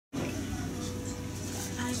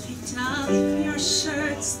down your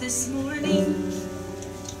shirts this morning.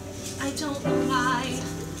 I don't know why.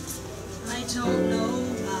 I don't know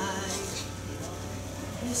why.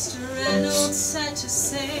 Mr. Reynolds said to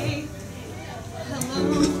say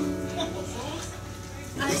hello.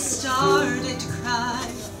 I started to cry.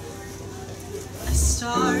 I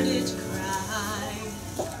started to cry.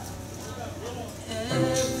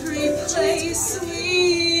 Every place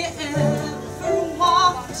we ever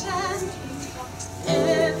walked and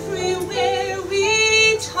everywhere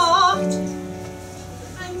we talked,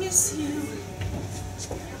 I miss you.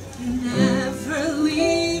 You never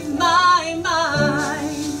leave my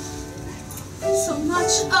mind. So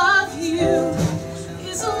much of you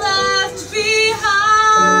is left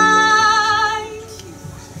behind.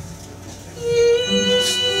 You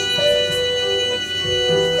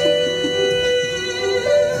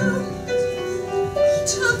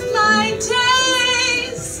took my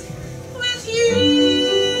days with you.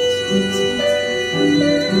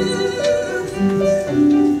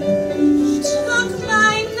 Took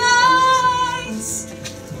my nights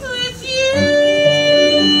with you.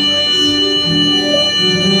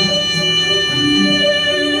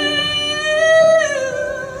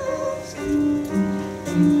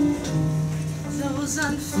 Those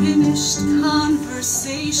unfinished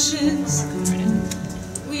conversations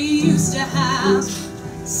we used to have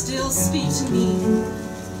still speak to me,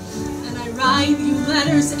 and I write you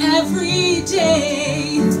letters every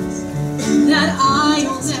day that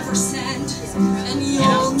I'll never send and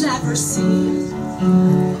you'll never see.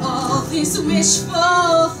 All this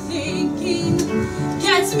wishful thinking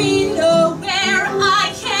gets me nowhere.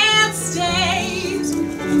 I can't stay.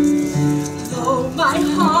 Though my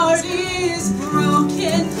heart is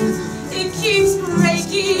broken, it keeps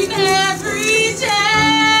breaking every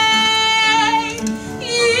day.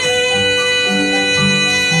 You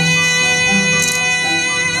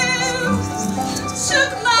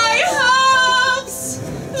took my hopes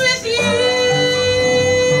with you.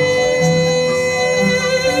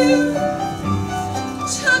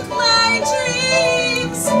 Took my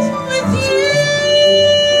dreams with you.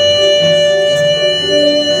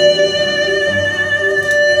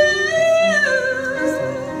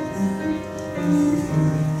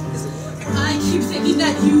 I keep thinking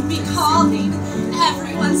that you'd be calling.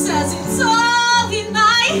 Everyone says it's all in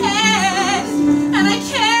my head, and I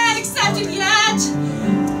can't accept it yet.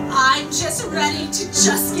 I'm just ready to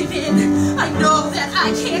just give in. I know that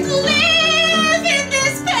I can't live in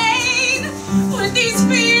this pain with these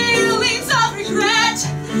feelings of regret.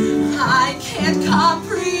 I can't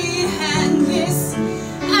comprehend this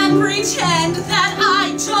and pretend that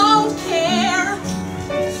I don't care.